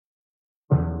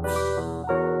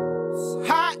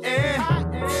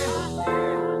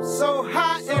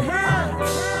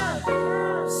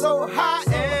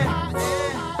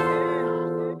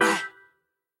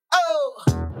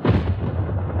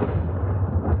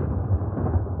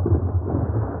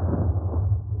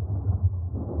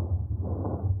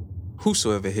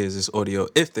Whosoever hears this audio,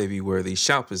 if they be worthy,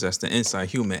 shall possess the inside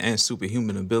human and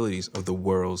superhuman abilities of the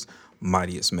world's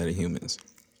mightiest metahumans.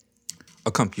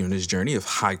 Accompanying this journey of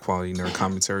high-quality nerd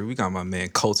commentary, we got my man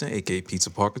Colton, a.k.a.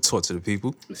 Pizza Parker. Talk to the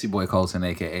people. It's your boy Colton,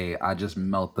 a.k.a. I just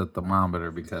melt the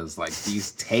thermometer because, like,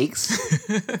 these takes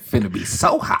finna be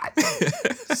so hot.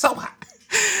 So hot.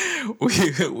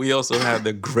 We also have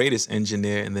the greatest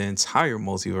engineer in the entire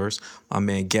multiverse, my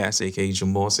man Gas, a.k.a.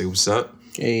 Jamal. Say what's up.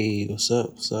 Hey, what's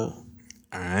up? What's up?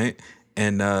 All right.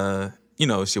 And,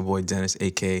 it's your boy Dennis,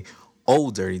 a.k.a.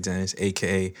 Old Dirty Dennis,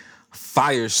 a.k.a.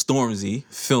 Fire Stormzy,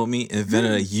 feel me?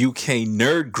 Invented a UK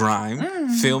nerd grime,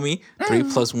 feel me? 3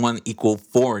 + 1 =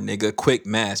 4, nigga. Quick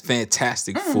math,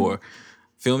 fantastic 4.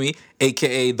 Feel me?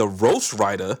 AKA the roast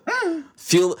writer.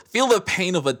 Feel the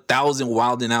pain of 1,000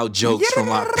 wilding out jokes from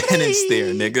my penance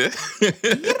there, nigga.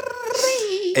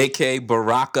 AKA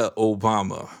Barack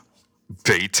Obama.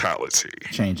 Fatality.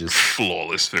 Changes.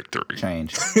 Flawless victory.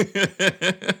 Change.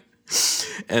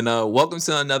 And welcome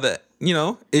to another,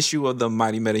 issue of the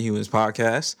Mighty Metahumans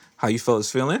podcast. How you fellas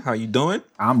feeling? How you doing?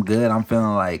 I'm good. I'm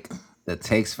feeling like the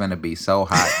take's finna be so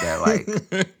hot that, like,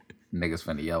 niggas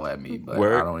finna yell at me, but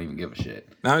I don't even give a shit.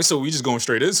 All right, so we just going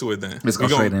straight into it then. Let's go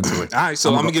straight into it. All right,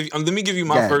 so let me give you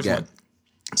my first one. It.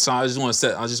 So I just want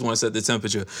to set the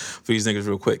temperature for these niggas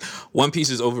real quick. One Piece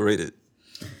is overrated.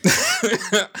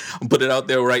 Put it out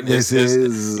there right now.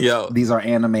 These are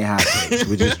anime hot takes.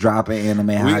 We're just dropping anime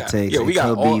hot takes. Yeah, it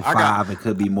could be 5. It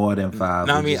could be more than 5.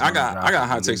 No, I got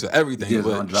hot takes for everything.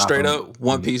 But straight up,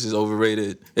 One Piece is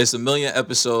overrated. It's 1 million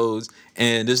episodes,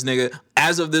 and this nigga,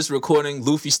 as of this recording,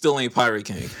 Luffy still ain't Pirate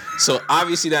King. So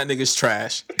obviously that nigga's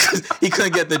trash because he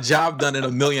couldn't get the job done in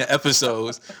 1 million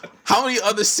episodes. How many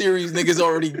other series niggas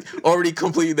already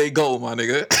completed their goal, my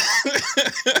nigga?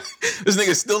 This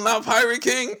nigga still not Pirate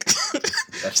King?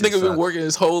 This nigga been working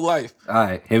his whole life. All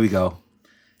right, here we go.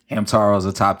 Hamtaro's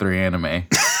a top 3 anime.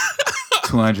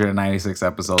 296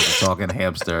 episodes of talking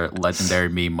hamster, legendary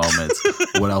meme moments.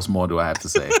 What else more do I have to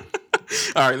say?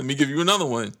 All right, let me give you another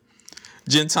one.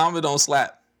 Gintama don't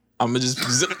slap. I'ma just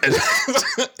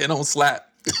it don't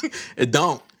slap. It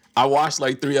don't. I watched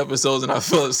like 3 episodes and I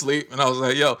fell asleep and I was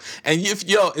like, yo. And if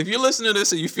you're listening to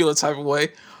this and you feel a type of way,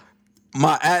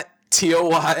 my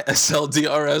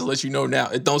 @TOYSLDRS let you know now.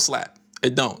 It don't slap.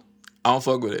 It don't. I don't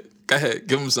fuck with it. Go ahead,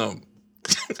 give him some.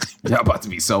 Y'all about to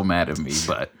be so mad at me,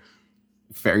 but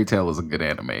Fairy Tail is a good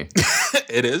anime.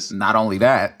 It is. Not only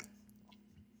that,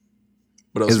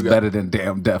 what else it's better than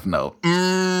damn Death Note.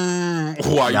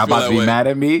 Why y'all about to be mad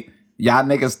at me? Y'all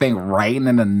niggas think writing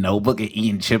in a notebook and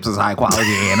eating chips is high quality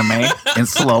anime in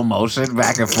slow motion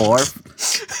back and forth?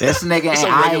 This nigga,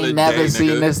 I ain't never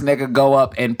seen this nigga go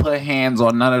up and put hands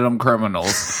on none of them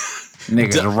criminals.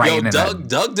 Niggas writing in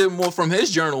Doug did more from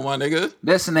his journal, my nigga.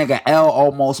 This nigga L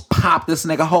almost popped this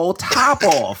nigga whole top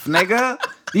off, nigga.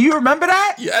 Do you remember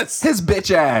that? Yes. His bitch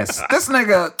ass. This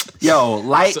nigga,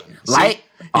 light.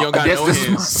 This is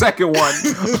my second one.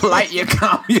 Light your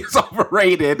comedy is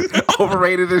overrated.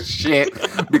 Overrated as shit.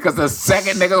 Because the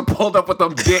second nigga pulled up with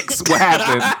them dicks, what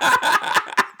happened?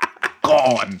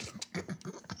 Gone.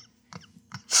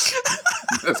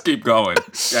 Let's keep going.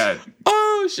 God.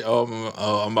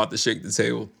 I'm about to shake the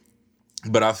table.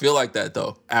 But I feel like that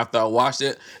though. After I watched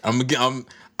it,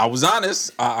 I was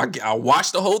honest. I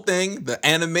watched the whole thing. The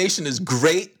animation is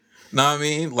great. Know what I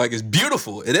mean? Like, it's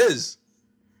beautiful. It is.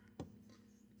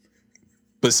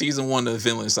 But season 1 of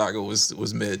Vinland Saga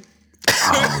was mid.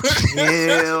 Oh,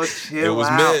 chill. It was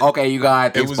out. mid. Okay, you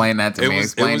got to explain that to me.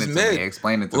 Explain it to mid. me.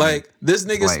 Explain it to me. Like, this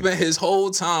nigga spent his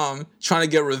whole time trying to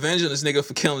get revenge on this nigga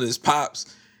for killing his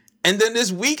pops. And then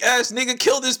this weak ass nigga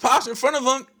killed his pops in front of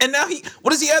him. And now what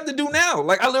does he have to do now?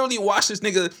 Like, I literally watched this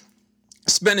nigga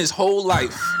spend his whole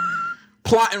life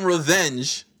plotting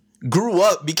revenge, grew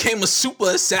up, became a super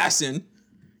assassin,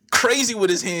 crazy with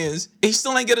his hands. He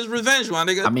still ain't get his revenge, my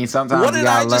nigga. I mean, sometimes you gotta learn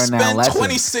that lesson. What did I just spend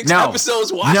 26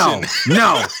 episodes watching?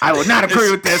 No, I would not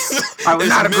agree with this. I would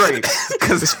not agree.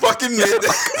 Because it's fucking mid.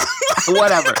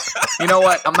 Whatever. You know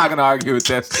what? I'm not going to argue with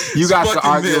this. You guys can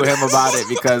argue with him about it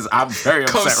because I'm very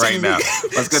upset right now.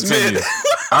 Let's continue.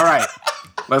 All right.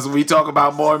 We talk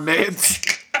about more mids.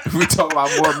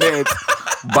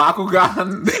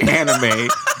 Bakugan, the anime,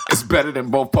 is better than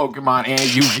both Pokemon and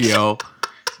Yu-Gi-Oh!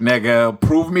 Nigga,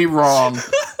 prove me wrong.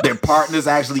 Their partners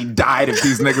actually died if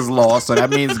these niggas lost. So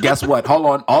that means, guess what? Hold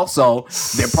on. Also,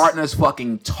 their partners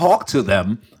fucking talk to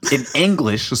them in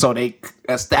English. So they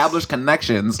establish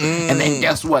connections. And then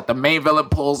guess what? The main villain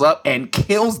pulls up and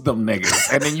kills them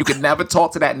niggas. And then you can never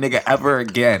talk to that nigga ever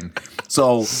again.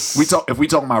 So if we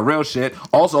talking about real shit,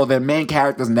 also their main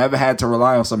characters never had to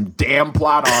rely on some damn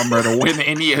plot armor to win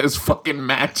any of his fucking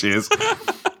matches.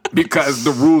 because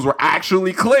the rules were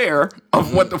actually clear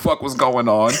of what the fuck was going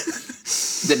on.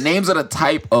 The names of the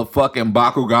type of fucking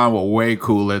Bakugan were way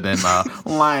cooler than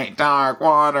light, dark,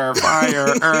 water,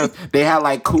 fire, earth. They had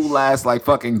like cool ass like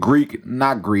fucking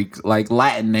not Greek, like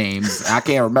Latin names. I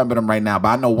can't remember them right now, but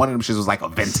I know one of them shits was like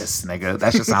Aventus, nigga.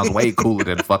 That shit sounds way cooler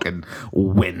than fucking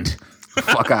wind.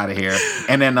 Fuck out of here.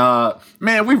 And then,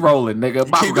 man, we rolling, nigga.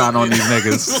 Bakugan on these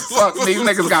niggas. Fuck, these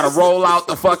niggas gotta roll out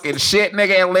the fucking shit,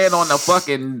 nigga, and land on the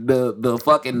fucking the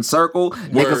fucking circle.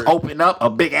 Word. Niggas open up, a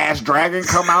big ass dragon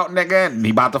come out, nigga, and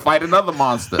he about to fight another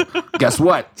monster. Guess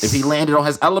what? If he landed on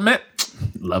his element,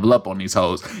 level up on these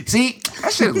hoes. See,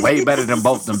 that shit is way better than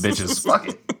both them bitches. Fuck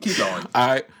it. Keep going. All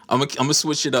right, I'm gonna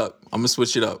switch it up. I'm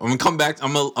gonna come back.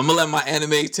 I'm gonna let my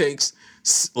anime takes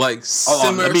like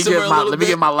simmer. Let me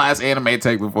get my last anime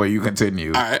take before you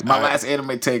continue. My last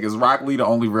anime take is Rock Lee the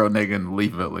only real nigga in the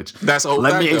Leaf Village. That's a whole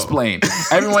Let me explain.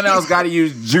 Everyone else got to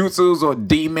use jutsus or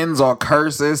demons or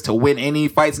curses to win any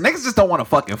fights. Niggas just don't want to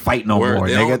fucking fight no more,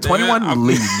 nigga. 21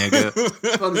 Lee,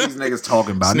 nigga. What are these niggas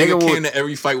talking about? Nigga came to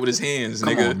every fight with his hands,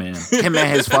 nigga. Come on, man. Him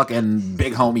and his fucking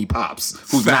big homie Pops,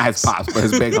 who's not his Pops, but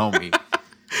his big homie.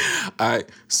 All right,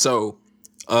 so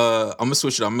I'm gonna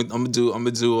switch it. I'm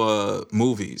gonna do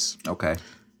movies. Okay.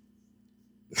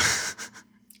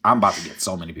 I'm about to get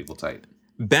so many people tight.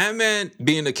 Batman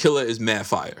being a killer is mad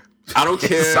fire. I don't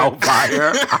care. It's so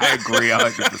fire. I agree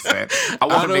 100%.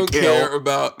 I don't care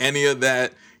about any of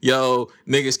that. Yo,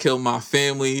 niggas kill my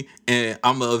family and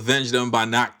I'm gonna avenge them by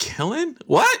not killing?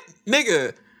 What?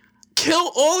 Nigga,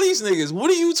 kill all these niggas. What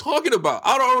are you talking about?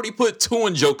 I'd already put 2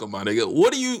 in Joker, my nigga.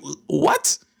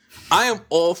 What? I am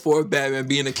all for Batman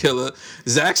being a killer.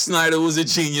 Zack Snyder was a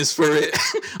genius for it.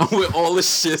 I'm with all the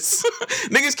shits.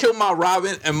 Niggas killed my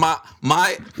Robin, and my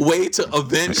way to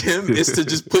avenge him is to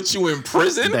just put you in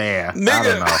prison. Damn,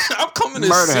 nigga, I'm coming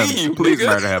to see you. Please nigga.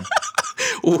 Murder him.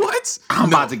 What? I'm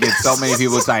about to get so many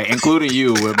people tight, including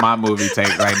you with my movie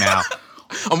take right now.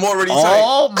 I'm already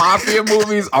all mafia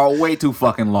movies are way too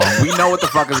fucking long. We know what the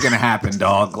fuck is gonna happen,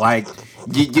 dog. Like,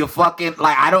 you fucking,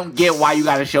 like, I don't get why you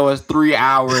gotta show us 3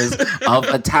 hours of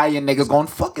Italian niggas going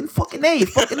fucking A,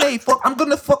 fuck, I'm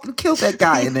gonna fucking kill that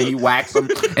guy. And then he whacks him,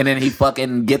 and then he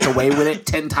fucking gets away with it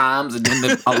 10 times, and then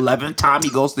the 11th time he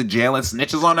goes to jail and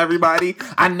snitches on everybody.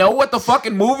 I know what the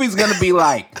fucking movie's gonna be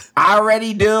like. I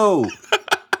already do.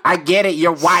 I get it.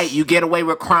 You're white. You get away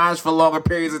with crimes for longer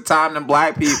periods of time than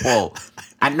black people.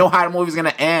 I know how the movie's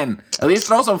gonna end. At least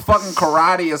throw some fucking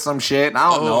karate or some shit.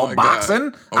 I don't know.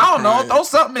 Boxing. I don't know. Throw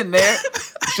something in there.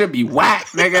 Should be whack,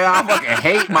 nigga. I fucking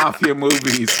hate mafia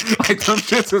movies. Like, them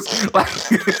shits is like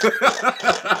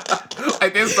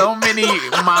there's so many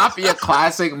mafia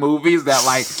classic movies that,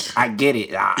 like, I get it.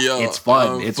 It's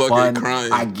fun. It's fun.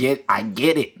 Crying. I get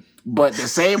it. But the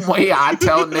same way I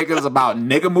tell niggas about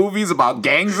nigga movies, about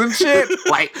gangs and shit,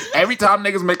 like, every time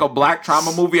niggas make a black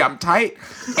trauma movie, I'm tight.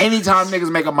 Anytime niggas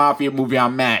make a mafia movie,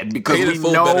 I'm mad. Because we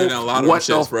know what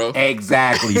the... bro.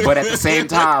 Exactly. But at the same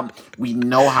time, we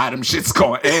know how them shit's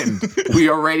gonna end. We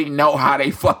already know how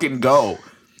they fucking go.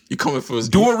 You coming for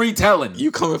do a retelling.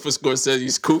 You coming for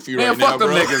Scorsese's Koofy right now, bro. Man, fuck them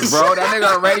niggas, bro. That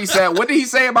nigga already said, what did he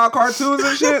say about cartoons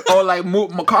and shit? Or like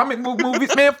comic book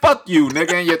movies? Man, fuck you,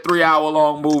 nigga, and your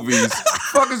 3-hour-long movies.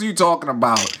 Fuck is you talking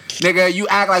about? Nigga, you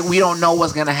act like we don't know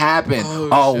what's gonna happen.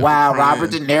 Oh wow,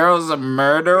 Robert De Niro's a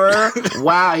murderer?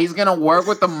 Wow, he's gonna work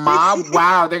with the mob?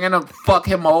 Wow, they're gonna fuck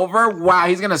him over? Wow,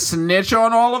 he's gonna snitch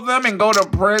on all of them and go to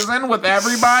prison with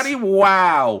everybody?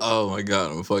 Wow. Oh my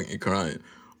God, I'm fucking crying.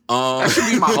 That should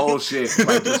be my whole shit,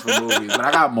 like, just for movies. But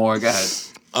I got more. Go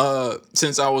ahead.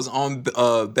 Since I was on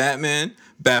Batman,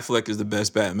 Batfleck is the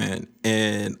best Batman,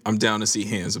 and I'm down to see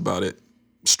hands about it.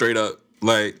 Straight up,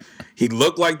 like, he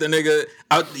looked like the nigga.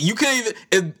 You can't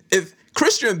even if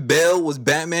Christian Bale was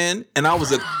Batman and I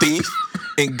was a thief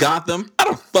in Gotham, I'd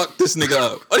have fucked this nigga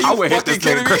up. I would hit this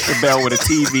nigga Christian Bale with a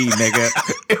TV, nigga.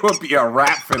 It would be a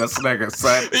rap for this nigga,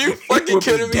 son. Are you fucking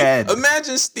kidding me? Dead.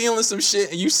 Imagine stealing some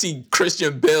shit and you see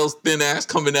Christian Bale's thin ass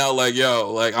coming out like,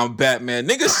 yo, like, I'm Batman.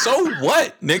 Nigga, so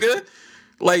what, nigga?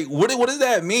 Like, what does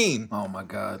that mean? Oh my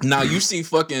God. Now you see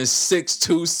fucking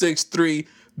 6'2", 6'3"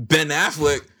 Ben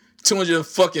Affleck,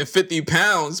 250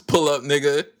 pounds pull up,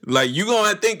 nigga. Like, you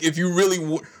gonna think if you really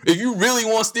want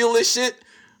to steal this shit,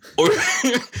 or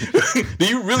do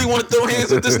you really want to throw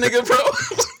hands with this nigga, bro?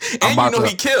 And you know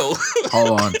he killed.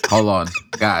 Hold on,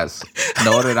 guys.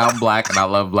 Know that I'm black and I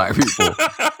love black people,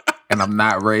 and I'm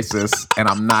not racist, and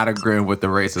I'm not agreeing with the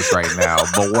racist right now.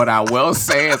 But what I will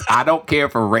say is, I don't care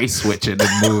for race switching in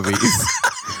movies.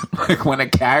 Like, when a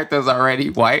character's already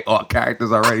white or a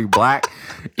character's already black,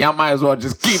 y'all might as well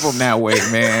just keep them that way,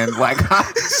 man. Like,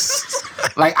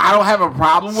 Like, I don't have a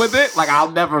problem with it. Like,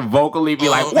 I'll never vocally be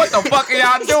like, what the fuck are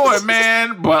y'all doing,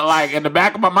 man? But, like, in the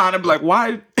back of my mind, I'd be like,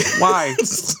 why? I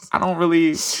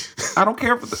don't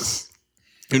care for this.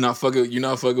 You're not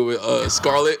fucking with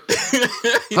Scarlett?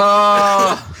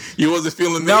 You wasn't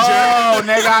feeling no, major?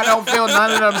 nigga, I don't feel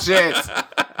none of them shits.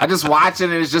 I just watch it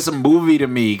and it's just a movie to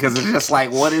me because it's just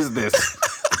like, what is this?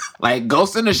 Like,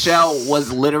 Ghost in the Shell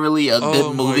was literally a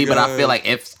good movie, but I feel like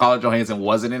if Scarlett Johansson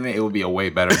wasn't in it, it would be a way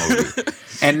better movie.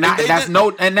 And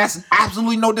that's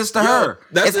absolutely no diss to her.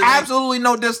 It's absolutely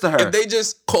no diss to her. If they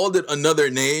just called it another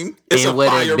name, it would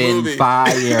have been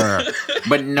fire.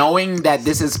 But knowing that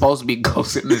this is supposed to be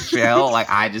Ghost in the Shell, like,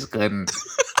 I just couldn't,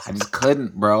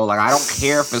 bro. Like, I don't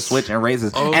care for switching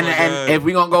races. And if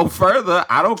we gonna go further,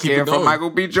 I don't care for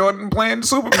Michael B. Jordan playing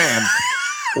Superman.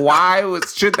 Why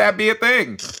should that be a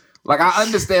thing? Like, I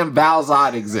understand Val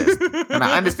Zod exists. And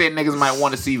I understand niggas might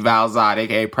want to see Val Zod,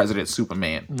 a.k.a. President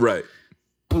Superman. Right.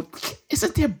 But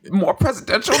isn't there more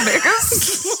presidential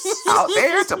niggas out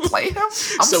there to play him?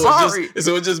 I'm sorry.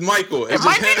 So it's just Michael. It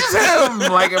might be just him,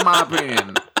 like, in my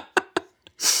opinion.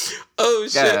 Oh,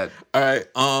 shit. God. All right.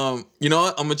 You know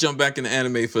what? I'm going to jump back into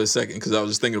anime for a second because I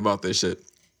was just thinking about this shit.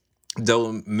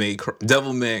 Devilman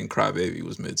Crybaby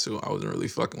was mid too. I wasn't really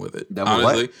fucking with it.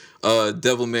 Honestly.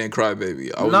 Devilman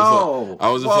Crybaby. I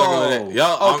wasn't fucking with it.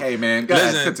 Yo, okay, man. Go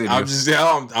ahead.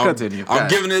 Continue. Continue. I'm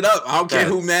giving it up. I don't care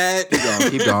who mad.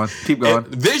 Keep going.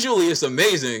 Visually, it's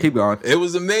amazing. Keep going. It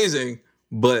was amazing,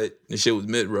 but the shit was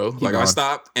mid, bro. I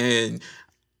stopped, and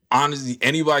honestly,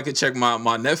 anybody could check my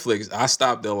Netflix. I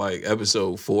stopped at like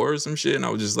episode 4 or some shit, and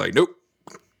I was just like, nope,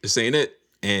 this ain't it.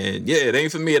 And yeah, it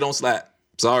ain't for me. It don't slap.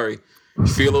 Sorry. You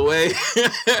feel away?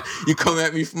 You come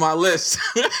at me for my list.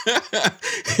 I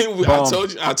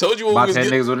told you what about we was 10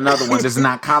 niggas with another one. This is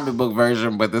not comic book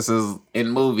version, but this is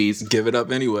in movies. Give it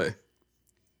up anyway.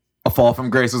 A Fall from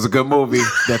Grace was a good movie.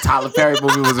 The Tyler Perry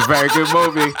movie was a very good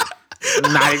movie.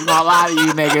 Not even gonna lie to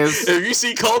you niggas. If you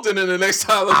see Colton in the next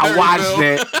Tyler Perry I watched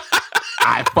it.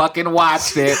 I fucking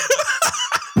watched it.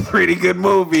 Pretty good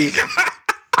movie.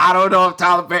 I don't know if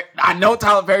Tyler Perry... I know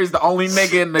Tyler Perry's the only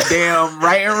nigga in the damn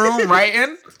writing room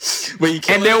writing.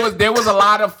 And there was a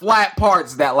lot of flat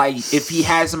parts that, like, if he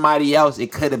had somebody else,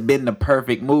 it could have been the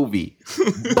perfect movie.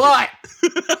 But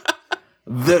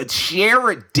the sheer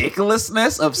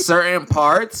ridiculousness of certain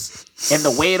parts and the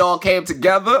way it all came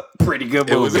together, pretty good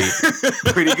movie.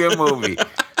 Pretty good movie.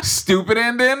 Stupid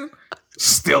ending,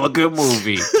 still a good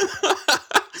movie.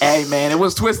 Hey, man, it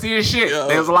was twisty as shit. Yo.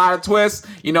 There was a lot of twists.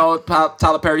 You know,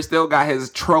 Tyler Perry still got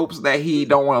his tropes that he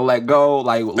don't want to let go,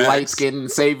 like light-skinned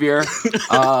savior,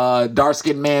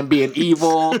 dark-skinned man being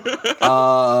evil, women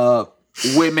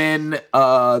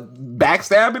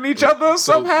backstabbing each other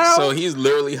somehow. So he's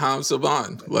literally Ham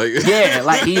Saban. Like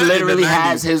he literally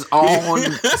has his own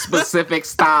specific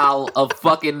style of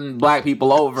fucking black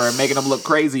people over and making them look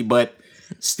crazy, but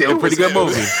still a pretty good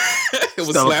movie.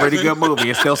 Still a pretty good movie.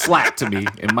 It still slapped to me,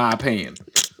 in my opinion.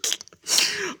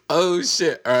 Oh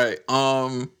shit! All right.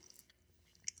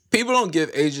 People don't give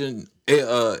Age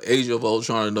of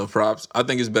Ultron enough props. I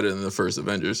think it's better than the first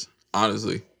Avengers.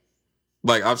 Honestly,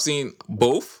 like I've seen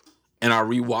both, and I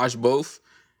rewatched both.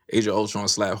 Age of Ultron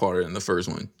slap harder than the first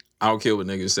one. I don't care what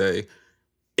niggas say.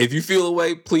 If you feel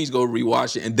away, please go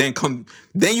rewatch it, and then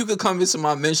you can come into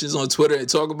my mentions on Twitter and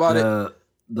talk about it.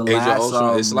 The Age last, of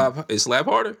Ultron, it slap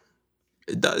harder.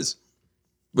 It does.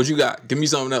 What you got? Give me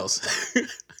something else.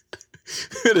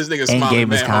 This nigga smiling.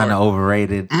 Endgame is kind of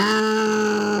overrated.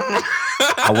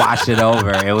 I watched it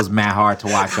over. It was mad hard to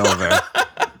watch over.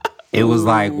 It was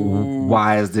like,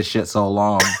 why is this shit so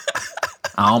long?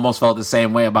 I almost felt the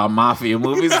same way about Mafia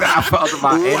movies that I felt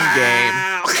about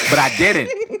Endgame. But I didn't.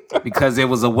 Because it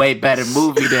was a way better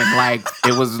movie than, like,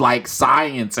 it was like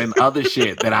science and other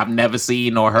shit that I've never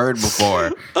seen or heard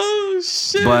before. Oh,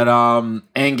 shit. But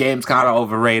Endgame's kind of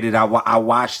overrated. I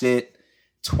watched it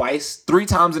 3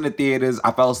 times in the theaters.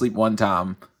 I fell asleep 1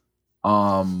 time.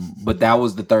 But that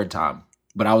was the 3rd time.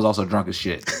 But I was also drunk as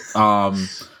shit.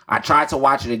 I tried to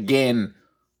watch it again.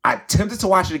 I attempted to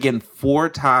watch it again 4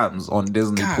 times on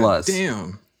Disney Plus.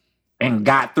 Damn. And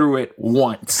got through it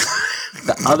once.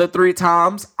 The other 3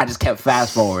 times, I just kept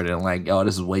fast forwarding. Like, yo,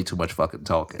 this is way too much fucking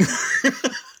talking.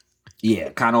 Yeah,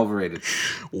 kind of overrated.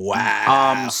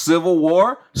 Wow. Civil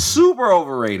War, super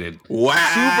overrated. Wow.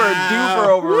 Super duper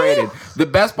overrated. Woo. The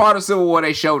best part of Civil War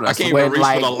they showed us. I can't even reach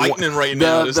for the lightning right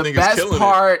now. This nigga's best killing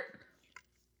part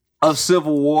of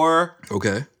Civil War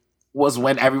was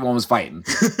when everyone was fighting.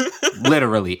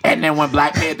 Literally. And then when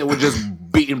Black Panther was just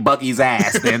beating Bucky's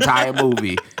ass the entire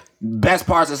movie. Best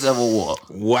parts of Civil War.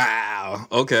 Wow.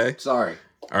 Okay. Sorry.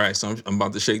 All right, so I'm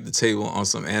about to shake the table on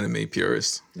some anime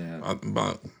purists. Yeah.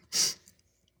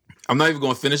 I'm not even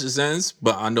going to finish the sentence,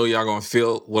 but I know y'all going to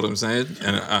feel what I'm saying,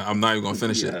 and I'm not even going to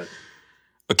finish it.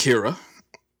 Akira.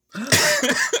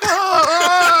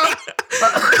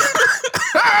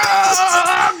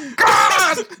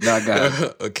 God! No,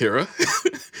 God. Akira.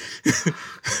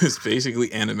 It's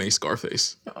basically anime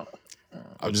Scarface.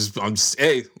 I'm just,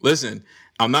 hey, listen,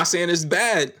 I'm not saying it's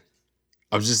bad.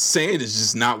 I'm just saying it's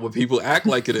just not what people act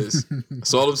like it is.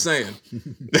 That's all I'm saying.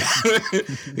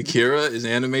 Akira is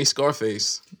anime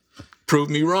Scarface. Prove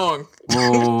me wrong.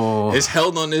 Oh. It's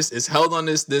held on this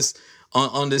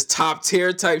on this top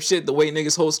tier type shit, the way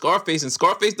niggas hold Scarface, and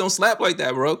Scarface don't slap like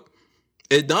that, bro.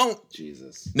 It don't.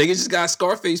 Jesus. Niggas just got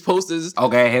Scarface posters.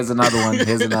 Okay, here's another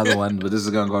one. But this is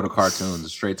gonna go to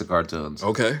cartoons, straight to cartoons.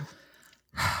 Okay.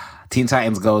 Teen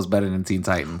Titans Go is better than Teen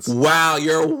Titans. Wow,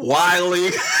 you're wildly.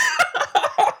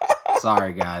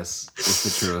 Sorry, guys. It's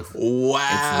the truth. Wow.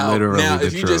 It's literally now, the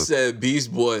if you truth. just said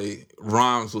Beast Boy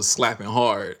rhymes was slapping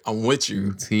hard, I'm with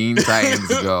you. Teen Titans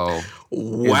Go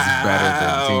Wow. is better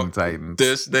than Teen Titans.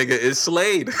 This nigga is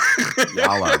Slade.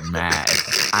 Y'all are mad.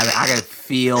 I can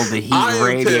feel the heat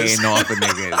radiating pissed. off of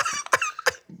niggas.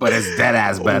 But it's dead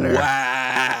ass better.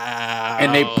 Wow.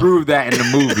 And they proved that in the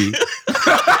movie.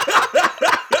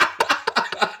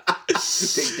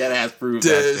 Take that ass proof that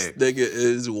This shit. nigga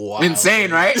is wild.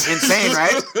 Insane, right? Insane,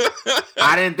 right?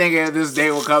 I didn't think this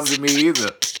day would come to me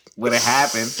either. Would it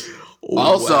happen?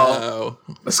 Also, Wow.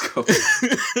 let's go.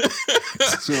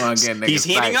 He's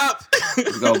heating up.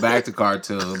 Let's go back to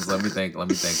cartoons. Let me think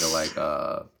of like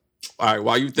All right,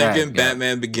 while you thinking, yeah.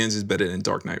 Batman Begins is better than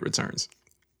Dark Knight Returns.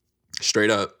 Straight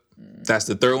up. That's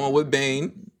the third one with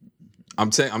Bane.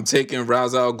 I'm taking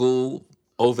Ra's al Ghul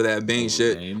over that Bane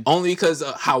shit. Bane. Only because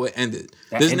of how it ended.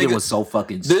 that ending was so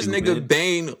fucking stupid. This nigga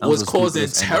Bane That was the causing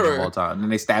stupidest ending of terror. all time. And then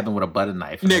they stabbed him with a butter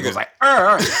knife. And Nigga. it was like,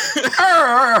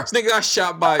 This nigga got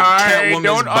shot by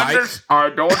Catwoman's bike. I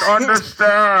don't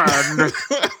understand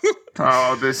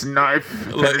how this knife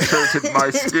penetrated my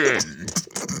skin.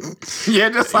 Yeah,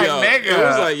 just like, Yo, nigga. it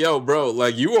was like, yo, bro,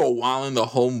 like you were wilding the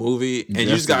whole movie and you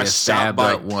just got shot stabbed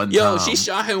by at one Yo, time. she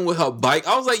shot him with her bike.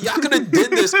 I was like, y'all could have did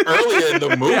this earlier in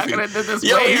the movie. Y'all coulda did this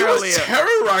Yo, way he earlier. was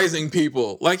terrorizing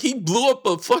people. Like he blew up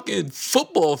a fucking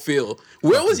football field.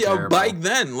 Where was your terrible. bike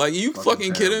then? Like you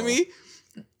fucking kidding terrible. me?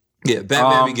 Yeah,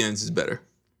 Batman Begins is better.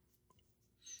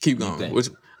 Keep going. think? Which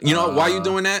you know why you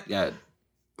doing that? Yeah.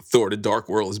 Thor: The Dark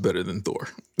World is better than Thor.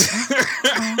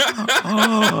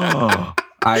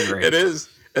 I agree. It is.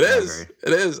 It is. agree.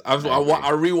 It is. I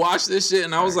rewatched this shit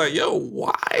and I was like, yo, I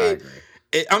why?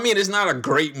 agree. I mean, it's not a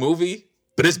great movie,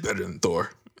 but it's better than Thor.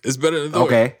 It's better than Thor.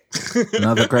 Okay.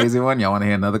 Another crazy one. Y'all want to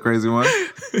hear another crazy one?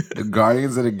 The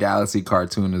Guardians of the Galaxy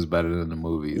cartoon is better than the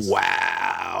movies.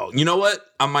 Wow. You know what?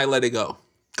 I might let it go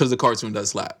because the cartoon does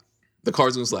slap. The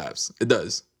cartoon slaps. It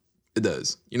does. It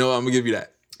does. You know what? I'm going to give you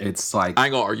that. It's like, I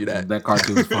ain't going to argue that. that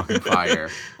cartoon's fucking fire.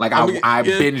 Like, I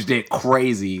binged it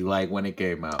crazy, like, when it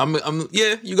came out.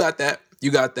 Yeah, you got that. You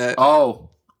got that. Oh.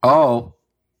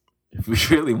 If we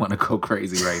really want to go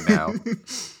crazy right now.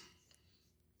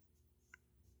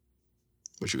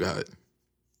 What you got?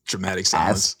 Dramatic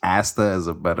silence. Asta is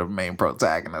a better main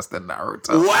protagonist than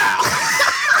Naruto. Wow.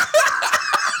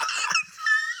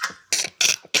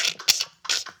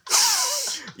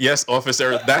 Yes,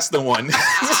 officer, that's the one.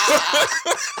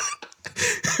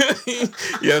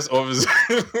 Yes, officer.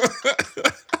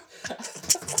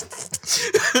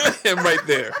 Him right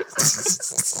there.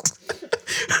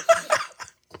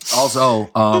 Also,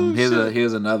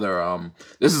 here's another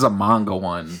this is a manga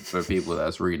one for people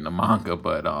that's reading the manga,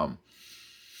 but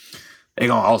they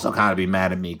gonna also kind of be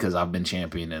mad at me because I've been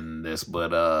championing this, but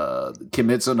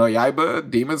Kimetsu no Yaiba,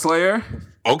 Demon Slayer.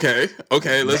 Okay,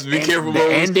 let's be careful. The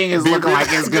ending is looking like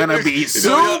it's gonna be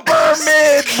super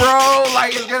mid, bro.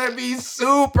 Like it's gonna be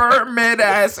super mid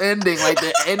ass ending. Like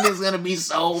the ending's gonna be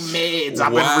so mids.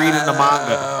 I've been reading the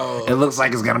manga. It looks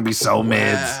like it's gonna be so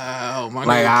mids. Wow, my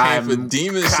Like nigga came for I'm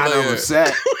Demon kind Slayer. of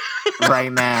upset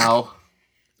right now.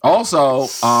 Also,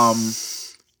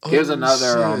 here's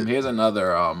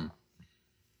another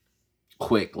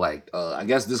quick, like I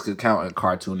guess this could count in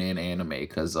cartoon and anime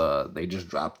because they just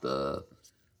dropped the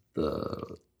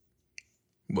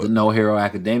No Hero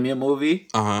Academia movie,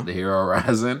 The Hero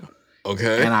Rising.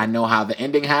 Okay. And I know how the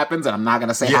ending happens, and I'm not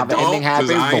gonna say Yeah, how the don't, ending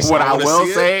happens, 'cause but what I wanna will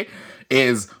see it. say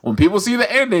is when people see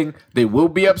the ending, they will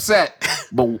be upset.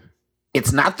 But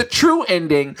it's not the true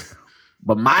ending.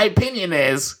 But my opinion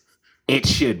is it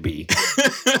should be.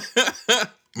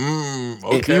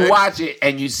 Okay. If you watch it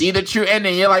and you see the true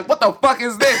ending, you're like, what the fuck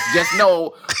is this? Just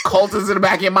know Colt is in the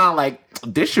back of your mind like,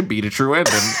 this should be the true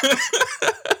ending.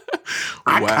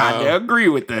 I kind of agree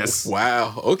with this.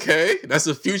 Wow. Okay. That's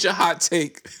a future hot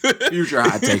take. Future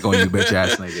hot take on you bitch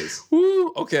ass niggas.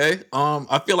 Woo. Okay.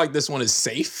 I feel like this one is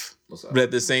safe. But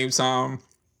at the same time,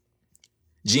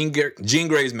 Jean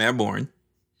Grey's mad boring.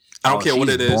 I don't care what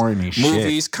it is.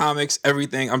 Movies, comics,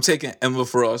 everything. I'm taking Emma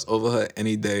Frost over her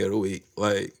any day of the week.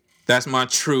 Like, that's my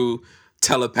true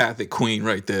telepathic queen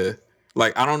right there.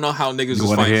 Like, I don't know how niggas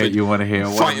was fighting for... You want to hear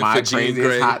one of my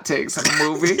craziest hot takes in the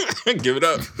movie? Give it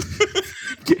up.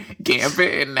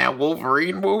 Gambit in that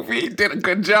Wolverine movie did a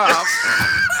good job.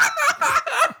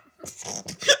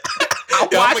 I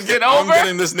watched it over. I'm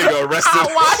getting this nigga arrested. I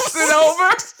watched it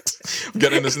over.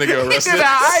 Getting this nigga arrested. He did a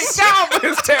high job with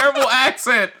his terrible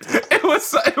accent. It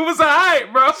was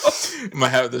alright, bro. I'm gonna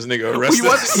have this nigga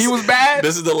arrested. He was bad.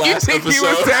 This is the last episode. He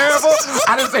was terrible.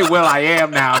 I didn't say Will I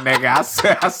Am now,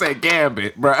 nigga. I said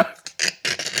Gambit, bro.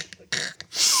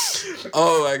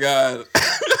 Oh my god.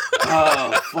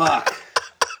 Oh fuck.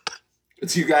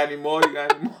 You got any more? You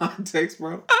got any more hot takes,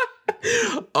 bro?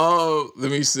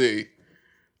 Let me see.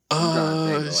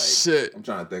 Shit. I'm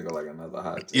trying to think of like another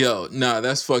hot take. Yo, nah,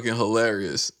 that's fucking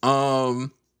hilarious. You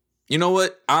know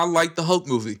what? I like the Hulk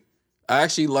movie. I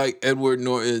actually like Edward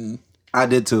Norton. I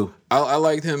did too. I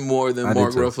liked him more than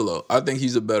Mark Ruffalo. I think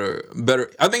he's a better.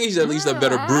 I think he's at least a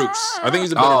better Bruce. I think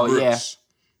he's a better Bruce.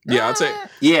 Yeah, I'll take.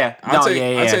 Yeah, I'll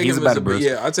take he's him a better Bruce.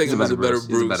 Yeah, I take him as a better Bruce.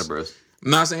 He's a better Bruce.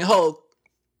 I'm not saying Hulk,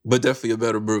 but definitely a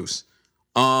better Bruce.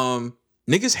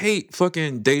 Niggas hate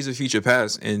fucking Days of Future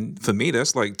Past, and for me,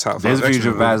 that's like top 5. Days of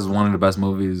Future Past is one of the best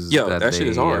movies that shit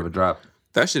is hard. Ever dropped.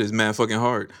 That shit is mad fucking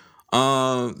hard.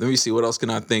 Let me see, what else can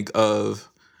I think of?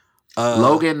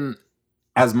 Logan,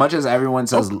 as much as everyone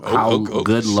says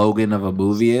good Logan of a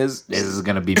movie is, this is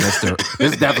gonna be this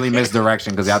is definitely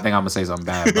misdirection because I think I'm gonna say something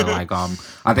bad, but like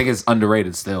I think it's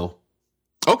underrated still.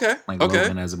 Okay. Like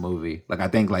Logan as a movie. Like I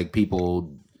think like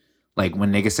people like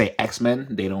when niggas say X-Men,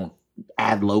 they don't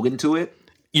add Logan to it.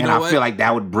 I feel like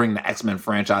that would bring the X-Men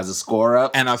franchise's score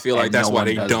up. And I feel like that's why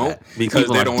they don't. Because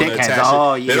they don't want to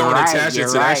attach it. They don't want to attach it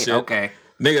to that shit. Okay.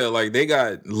 Nigga, like they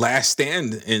got Last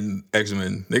Stand in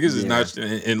X-Men. Niggas is not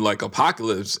in like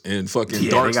Apocalypse and fucking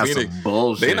Dark Phoenix. Some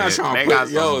bullshit. They not trying to put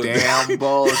some damn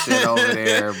bullshit over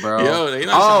there, bro. Yo, they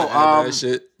not trying to add that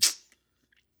shit.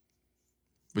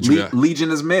 What you got?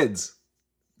 Legion is Mids.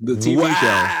 The TV show.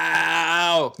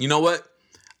 Wow. You know what?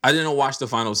 I didn't watch the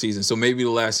final season, so maybe the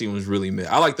last season was really mid.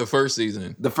 I like the first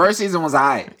season. The first season was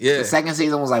alright. Yeah. The second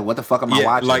season was like, what the fuck am I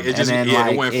watching? Like it just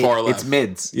it went far left. It's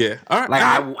mids. Yeah. All right. Like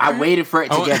I waited for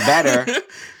it to get better,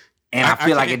 and I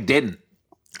feel like it didn't.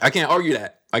 I can't argue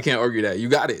that. You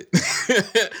got it.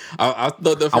 I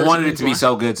thought the first I wanted it to be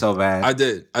so good so bad. I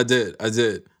did.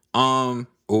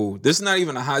 This is not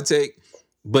even a hot take,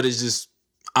 but it's just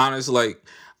honest. Like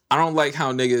I don't like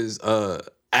how niggas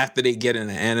after they get in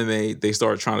an anime, they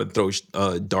start trying to throw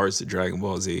darts at Dragon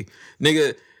Ball Z.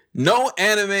 Nigga, no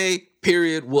anime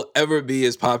period will ever be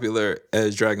as popular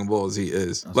as Dragon Ball Z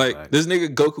is. That's like, this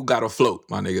nigga Goku got a float,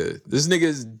 my nigga. This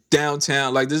nigga's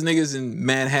downtown. Like, this nigga's in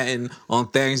Manhattan on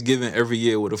Thanksgiving every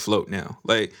year with a float now.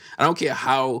 Like, I don't care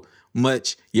how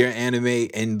much your anime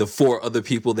and the 4 other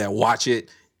people that watch it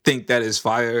think that is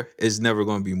fire, is never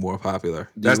going to be more popular.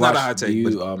 That's not a hot take.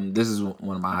 This is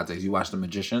one of my hot takes. You watch The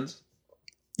Magicians?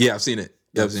 Yeah, I've seen it.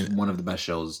 That's one of the best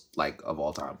shows like of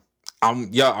all time.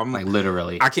 I'm like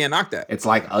literally. I can't knock that. It's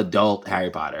like adult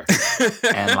Harry Potter,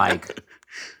 and like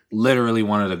literally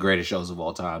one of the greatest shows of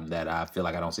all time that I feel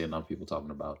like I don't see enough people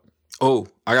talking about. Oh,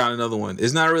 I got another one.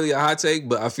 It's not really a hot take,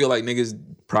 but I feel like niggas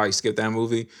probably skip that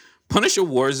movie. Punisher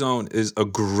Warzone is a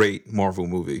great Marvel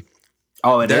movie.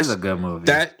 Oh, it is a good movie.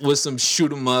 That was some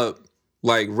shoot 'em up.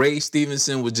 Like Ray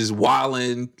Stevenson was just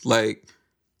wilding. Like,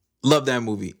 love that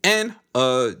movie. And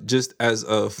just as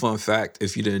a fun fact,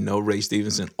 if you didn't know, Ray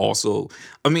Stevenson also,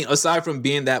 I mean, aside from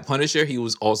being that Punisher, he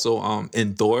was also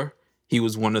in Thor. He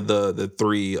was one of the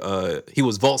 3. He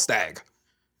was Volstagg,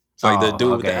 like the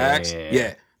dude with the axe.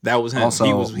 Yeah, that was him. Also,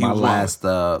 he was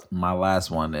my last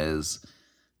one is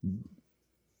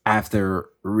after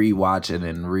rewatching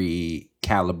and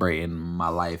recalibrating my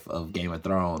life of Game of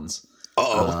Thrones.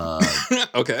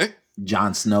 Okay.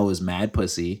 Jon Snow is mad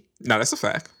pussy. No, that's a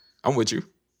fact. I'm with you.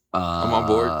 I'm on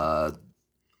board.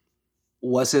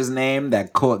 What's his name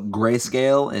that caught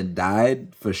grayscale and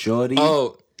died for Shorty?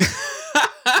 Oh.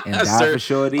 And died for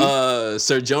Shorty?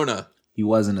 Sir Jonah. He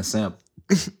wasn't a simp.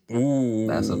 Ooh,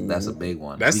 That's a big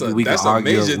one. That's a could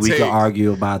argue, major we take. could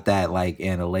argue about that like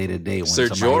in a later date. When Sir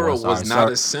Jorah was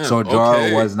not a simp. Sir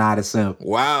Jorah was not a simp.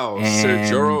 Wow, And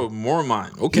Sir Jorah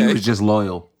Mormont. Okay, he was just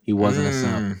loyal. He wasn't a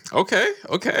simp. Okay.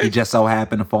 He just so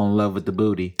happened to fall in love with the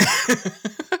booty.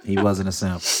 He wasn't a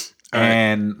simp. All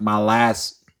and my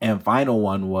last and final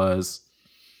one was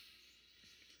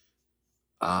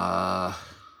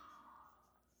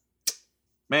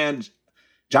man,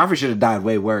 Joffrey should have died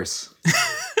way worse.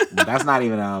 But that's not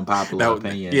even an unpopular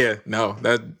opinion. Yeah, no,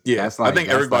 that's I think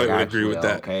everybody would agree with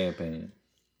that. Okay, opinion.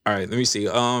 All right, let me see.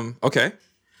 Okay.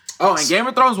 Oh, and Game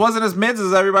of Thrones wasn't as mid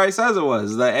as everybody says it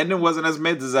was. The ending wasn't as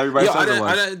mid as everybody says it was.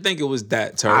 I didn't think it was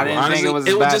that terrible. I didn't think it was.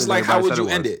 It was bad just as like, how would you said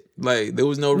it end was. it? Like, there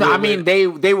was no. No, I mean they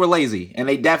were lazy and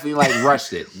they definitely like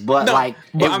rushed it, but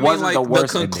it wasn't the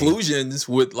worst. The conclusions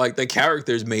with like the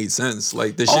characters made sense.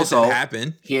 Like the shit also, that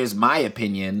happened. Here's my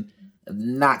opinion.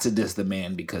 Not to diss the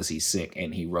man because he's sick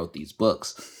and he wrote these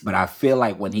books, but I feel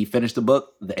like when he finished the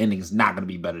book, the ending is not going to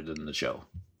be better than the show.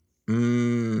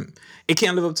 It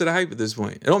can't live up to the hype at this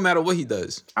point. It don't matter what he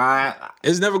does.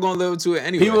 It's never going to live up to it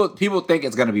anyway. People think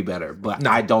it's going to be better, but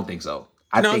I don't think so.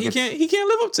 I think he can't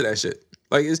live up to that shit.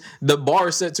 Like the bar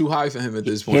is set too high for him at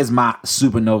this point. Here's my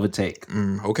Supernova take.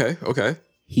 Okay.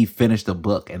 He finished the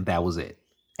book and that was it.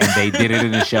 And they did it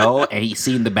in the show, and he's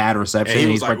seen the bad reception,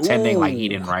 and he's like, pretending like he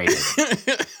didn't write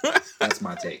it. That's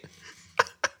my take.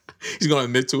 He's gonna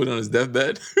admit to it on his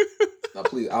deathbed. No,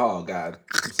 please. Oh God,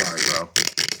 I'm sorry, bro.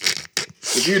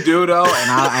 If you do though,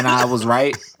 and I was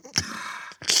right,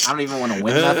 I don't even want to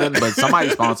win nothing, but somebody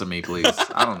sponsor me, please.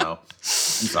 I don't know. I'm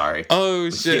sorry.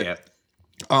 Oh shit. Yeah.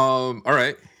 All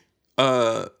right.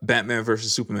 Batman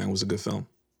versus Superman was a good film.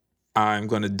 I'm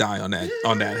gonna die on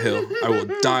that hill. I will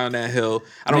die on that hill.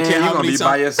 I don't care how many times.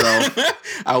 By yourself.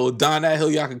 I will die on that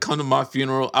hill. Y'all can come to my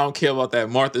funeral. I don't care about that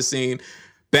Martha scene.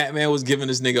 Batman was giving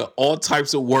this nigga all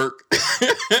types of work,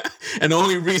 and the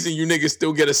only reason you niggas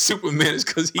still get a Superman is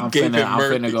because he gave him mercy.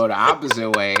 I'm finna go the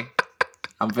opposite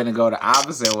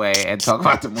way. And talk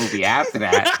about the movie after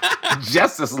that.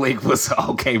 Justice League was an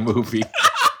okay movie.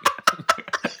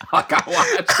 Like I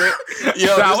watched it.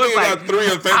 Yo, I was like, got 3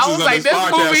 offenses I was on like,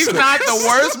 this movie's today. not the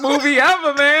worst movie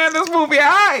ever, man. This movie,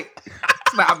 alright.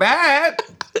 It's not bad.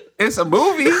 It's a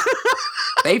movie.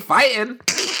 They fighting.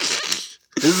 This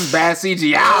is bad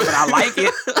CGI, but I like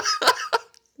it.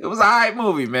 It was an alright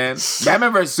movie, man.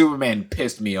 Batman vs Superman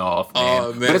pissed me off,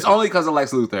 man. But it's only because of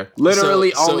Lex Luthor.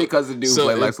 Literally only because the dude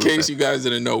played Lex Luthor. In case you guys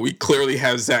didn't know, we clearly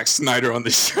have Zack Snyder on the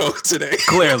show today.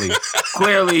 Clearly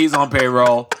he's on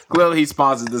payroll. Clearly he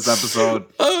sponsored this episode.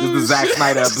 This is the Zack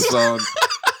Snyder episode.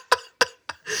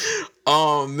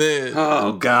 Oh man.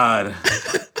 Oh God.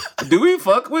 Do we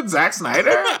fuck with Zack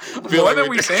Snyder more than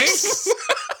we think?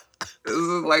 This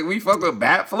is like we fuck with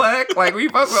Batfleck. Like we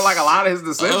fuck with like a lot of his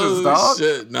decisions, dog.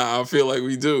 Shit. Nah, I feel like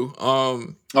we do.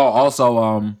 The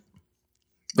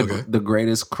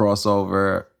greatest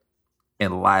crossover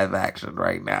in live action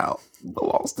right now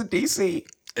belongs to DC.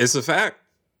 It's a fact.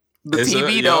 The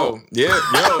TV though. It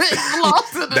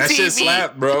belongs to the that TV. Shit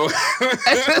slap, bro.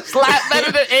 That shit slap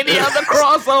better than any other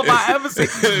crossover I ever seen.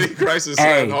 Crisis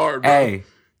slap hard, bro. Hey.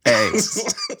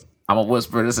 I'm gonna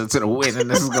whisper this into the wind, and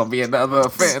this is gonna be another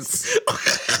offense.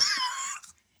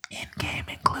 In-game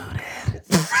included.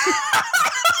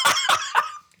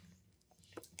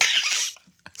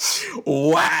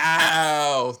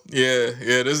 Wow. Yeah.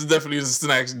 This is definitely the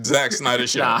Zack Snyder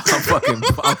show. Nah,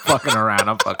 I'm fucking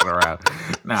around.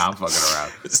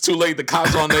 It's too late. The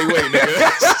cops on their way, nigga.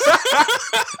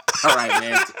 All right,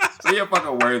 man. So you're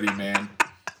fucking worthy, man.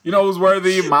 You know who's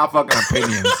worthy? My fucking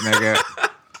opinions, nigga.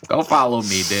 Go follow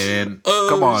me, Dan.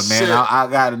 Come on, man. I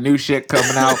got a new shit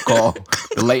coming out called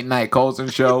The Late Night Colton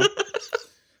Show.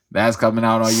 That's coming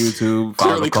out on YouTube.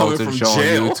 Follow The Colton Show on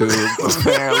YouTube.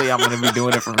 Apparently, I'm going to be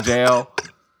doing it from jail.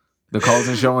 The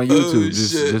Colton Show on YouTube.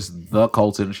 Just The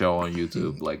Colton Show on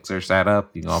YouTube. Like, search that up.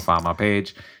 You're going to find my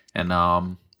page. And,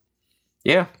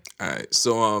 yeah. All right.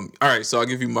 So I'll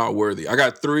give you my worthy. I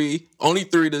got 3. Only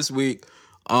 3 this week.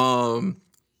 I'm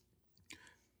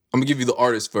going to give you the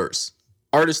artist first.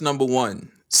 Artist number 1,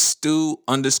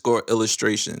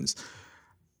 Stu_illustrations.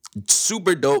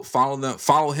 Super dope.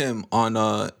 Follow him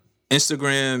on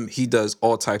Instagram. He does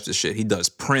all types of shit. He does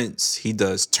Prince. He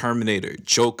does Terminator,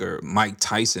 Joker, Mike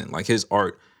Tyson. Like his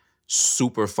art,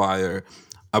 super fire.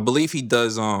 I believe he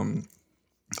does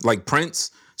like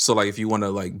Prince. So like if you want to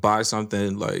like buy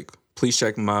something, like please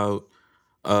check him out.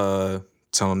 Tell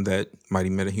him that Mighty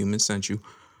Metahuman sent you.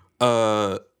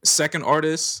 Second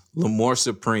artist, Lamore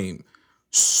Supreme.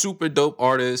 Super dope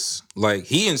artist. Like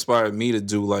he inspired me to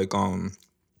do like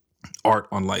art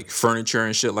on like furniture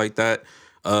and shit like that.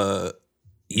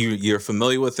 you're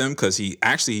familiar with him because he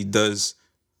actually does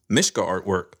Mishka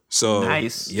artwork. So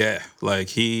nice. Yeah, like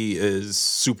he is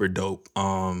super dope.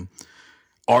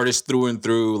 Artist through and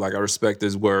through. Like I respect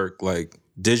his work. Like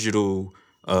digital,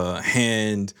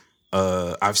 hand.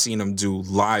 I've seen him do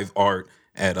live art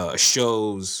at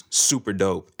shows. Super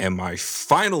dope. And my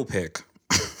final pick.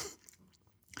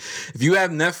 If you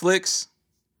have Netflix,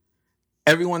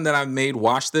 everyone that I've made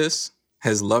watch this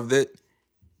has loved it.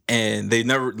 And they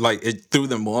never, like, it threw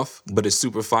them off, but it's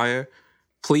super fire.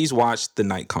 Please watch The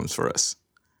Night Comes For Us.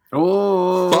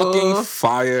 Oh, fucking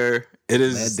fire! It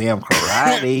is that damn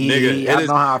karate. Nigga, I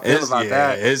know how I feel about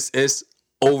that. It's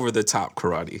over the top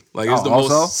karate. Like it's the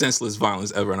most senseless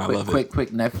violence ever, and I love it.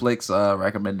 Quick Netflix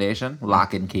recommendation: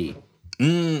 Lock and Key.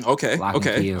 Okay. Lock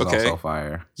and Key is also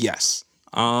fire. Yes.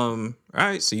 All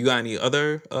right. So you got any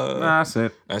other? Nah, that's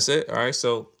it. That's it. All right.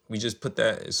 So we just put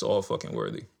that. It's all fucking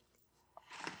worthy.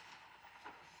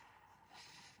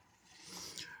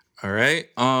 All right.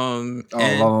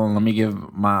 Let me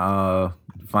give my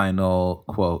final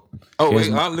quote. Oh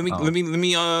wait, let me.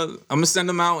 I'm gonna send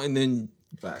them out and then.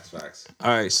 Facts. All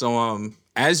right. So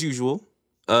as usual,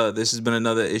 this has been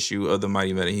another issue of the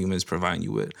Mighty Metahumans, providing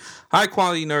you with high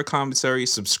quality nerd commentary.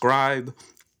 Subscribe,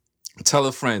 tell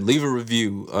a friend, leave a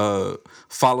review.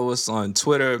 Follow us on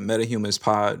Twitter, MetaHumans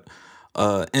Pod.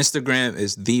 Instagram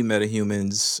is the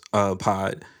MetaHumans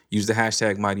Pod. Use the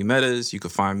hashtag Mighty Metas. You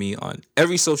can find me on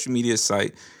every social media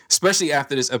site, especially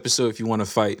after this episode if you want to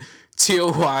fight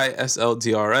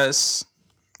TOYSLDRS.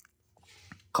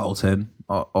 Colton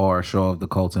or Show of the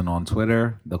Colton on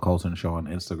Twitter, the Colton Show on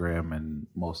Instagram, and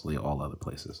mostly all other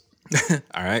places.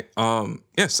 All right.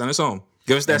 Yeah, send us home.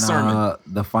 Give us that sermon.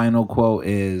 The final quote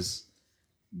is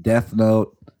Death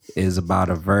Note is about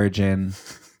a virgin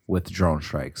with drone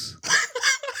strikes.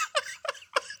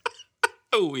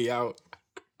 Oh, we out.